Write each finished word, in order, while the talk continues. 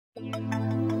To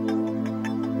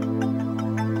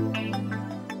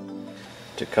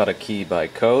cut a key by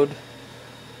code,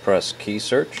 press Key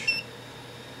Search,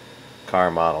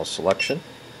 Car Model Selection,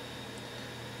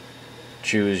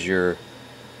 choose your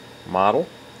model.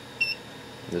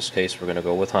 In this case we're going to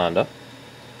go with Honda.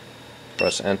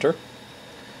 Press Enter.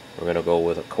 We're going to go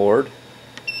with Accord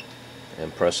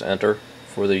and press Enter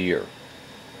for the year.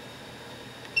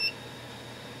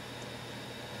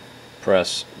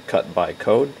 Press Cut by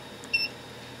Code.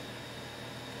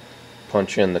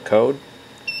 Punch in the code.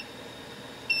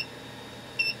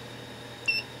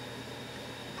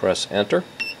 Press Enter.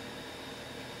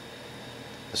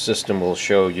 The system will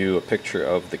show you a picture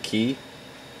of the key,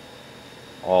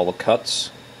 all the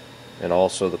cuts, and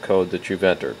also the code that you've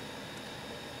entered.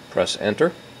 Press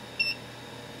Enter.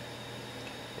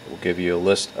 It will give you a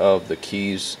list of the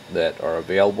keys that are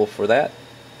available for that.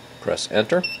 Press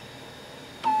Enter.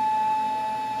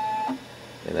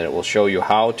 And then it will show you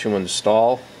how to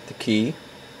install the key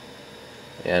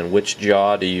and which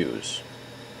jaw to use.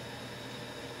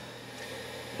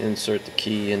 Insert the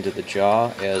key into the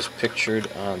jaw as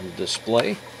pictured on the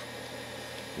display.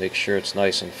 Make sure it's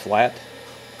nice and flat,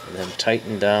 and then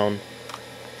tighten down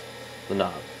the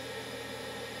knob.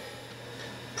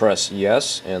 Press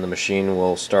yes, and the machine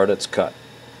will start its cut.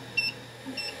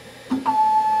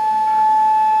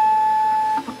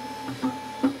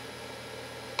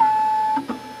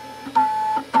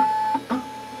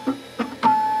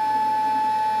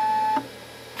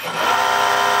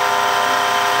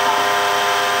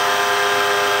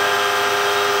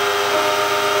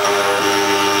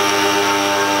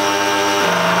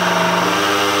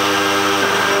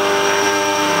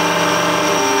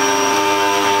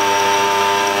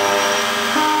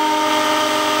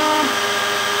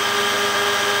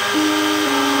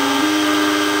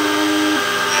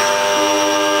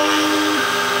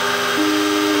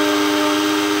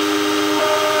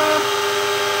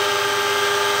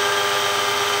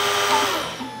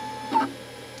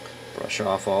 Brush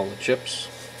off all the chips.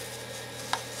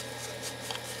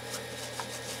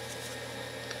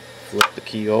 Flip the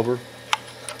key over.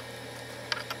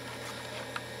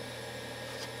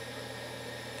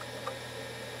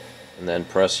 And then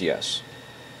press yes.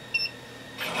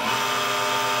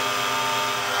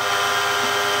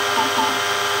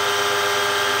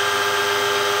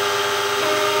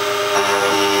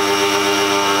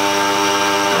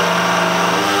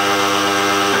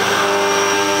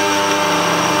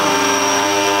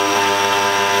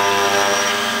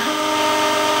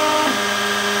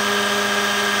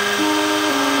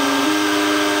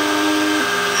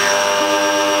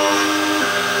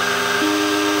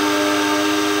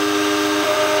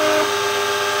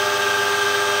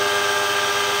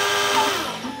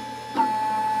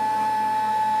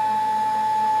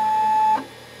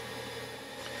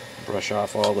 Brush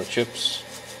off all the chips,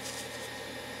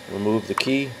 remove the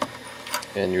key,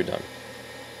 and you're done.